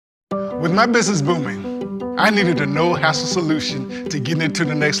With my business booming, I needed a no-hassle solution to get it to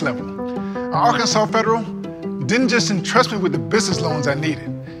the next level. Arkansas Federal didn't just entrust me with the business loans I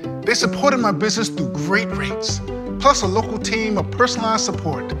needed. They supported my business through great rates, plus a local team of personalized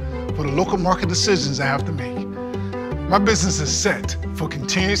support for the local market decisions I have to make. My business is set for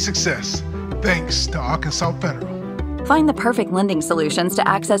continued success, thanks to Arkansas Federal. Find the perfect lending solutions to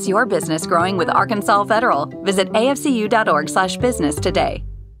access your business growing with Arkansas Federal. Visit afcu.org/business today.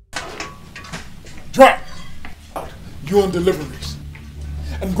 Drop! You're on deliveries.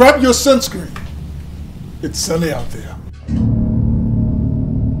 And grab your sunscreen. It's sunny out there.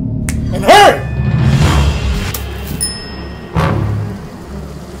 And hurry!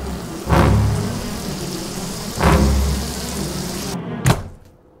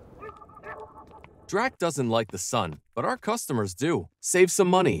 Drac doesn't like the sun, but our customers do. Save some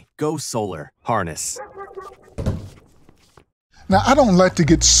money. Go solar. Harness. Now, I don't like to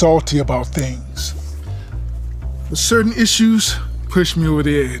get salty about things, but certain issues push me over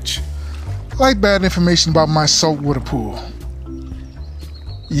the edge. Like bad information about my saltwater pool.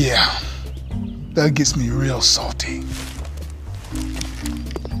 Yeah, that gets me real salty.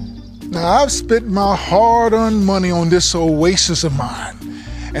 Now, I've spent my hard-earned money on this oasis of mine,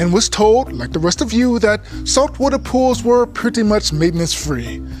 and was told, like the rest of you, that saltwater pools were pretty much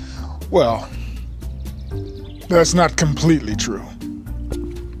maintenance-free. Well, that's not completely true.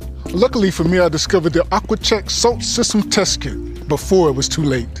 Luckily for me, I discovered the AquaCheck Salt System Test Kit before it was too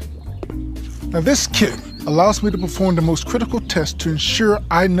late. Now this kit allows me to perform the most critical tests to ensure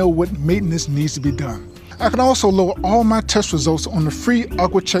I know what maintenance needs to be done. I can also load all my test results on the free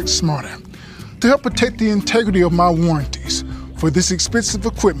AquaCheck Smart app to help protect the integrity of my warranties for this expensive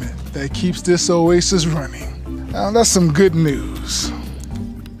equipment that keeps this oasis running. Now that's some good news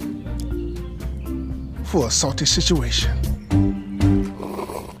for a salty situation.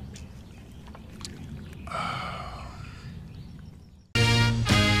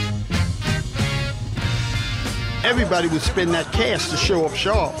 Everybody would spend that cash to show up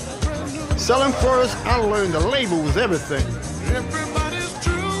sharp. Selling first, I learned the label was everything.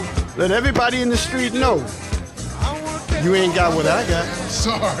 Let everybody in the street know you ain't got what I got.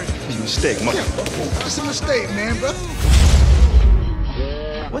 Sorry. It's a mistake, man. It's a mistake, man, bro.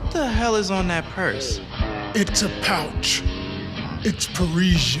 What the hell is on that purse? It's a pouch. It's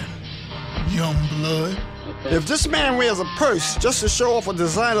Parisian. Young blood. If this man wears a purse just to show off a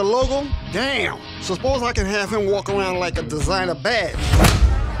designer logo, damn. Suppose I can have him walk around like a designer badge.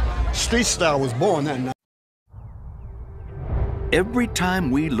 Street style was born that night. Every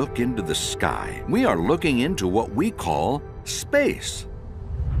time we look into the sky, we are looking into what we call space.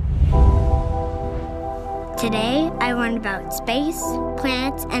 Today, I learned about space,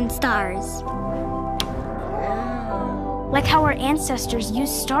 planets, and stars. Like how our ancestors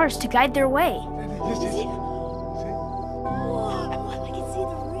used stars to guide their way.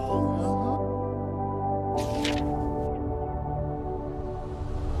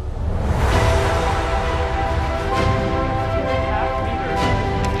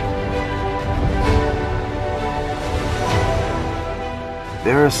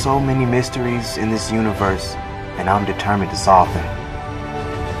 There are so many mysteries in this universe, and I'm determined to solve them.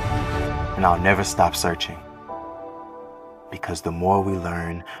 And I'll never stop searching. Because the more we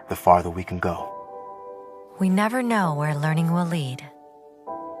learn, the farther we can go. We never know where learning will lead,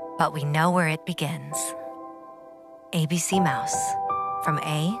 but we know where it begins. ABC Mouse, from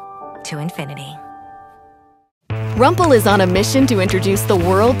A to infinity. Rumple is on a mission to introduce the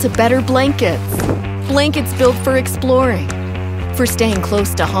world to better blankets. Blankets built for exploring, for staying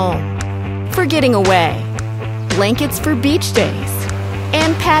close to home, for getting away. Blankets for beach days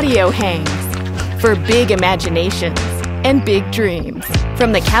and patio hangs, for big imaginations and big dreams.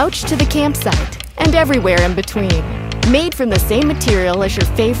 From the couch to the campsite and everywhere in between. Made from the same material as your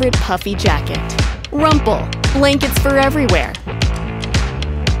favorite puffy jacket. Rumple, blankets for everywhere.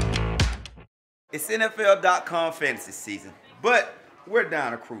 It's NFL.com fantasy season, but we're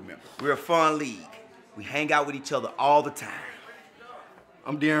down a crew member. We're a fun league. We hang out with each other all the time.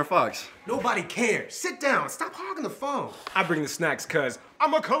 I'm De'Aaron Fox. Nobody cares. Sit down. Stop hogging the phone. I bring the snacks because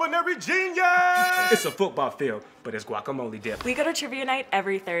I'm a culinary genius. It's a football field, but it's guacamole dip. We go to trivia night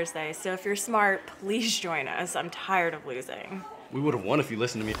every Thursday, so if you're smart, please join us. I'm tired of losing. We would have won if you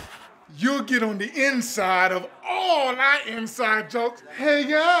listened to me. You'll get on the inside of all our inside jokes. Hey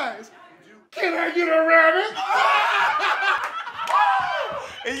guys, can I get a rabbit?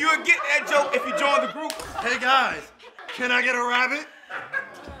 And you'll get that joke if you join the group. Hey guys, can I get a rabbit?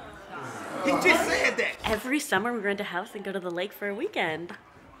 He just said that. Every summer we rent a house and go to the lake for a weekend.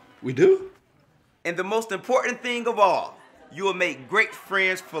 We do? And the most important thing of all, You will make great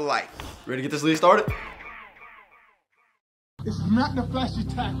friends for life. Ready to get this league started? It's not the flashy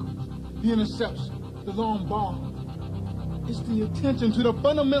tackle, the interception, the long ball. It's the attention to the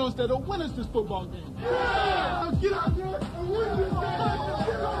fundamentals that will win us this football game. Yeah! Get out there and win this game!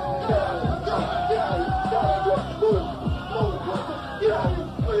 Get out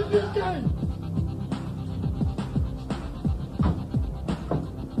and win this game!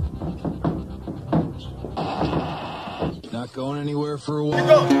 Not going anywhere for a while. Stay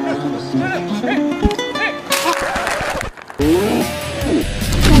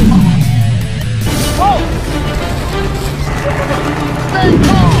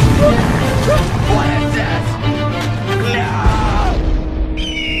calm! What is this?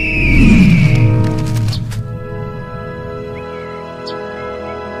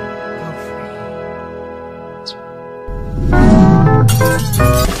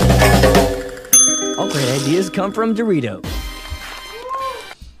 All great ideas come from Doritos.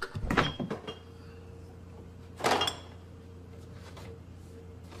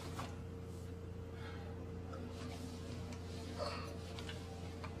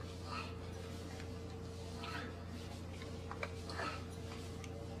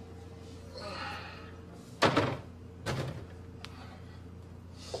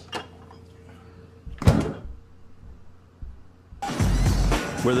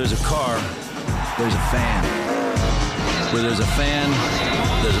 Where there's a car, there's a fan. Where there's a fan,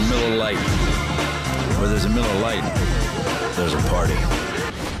 there's a Miller Lite. Where there's a Miller Lite, there's a party.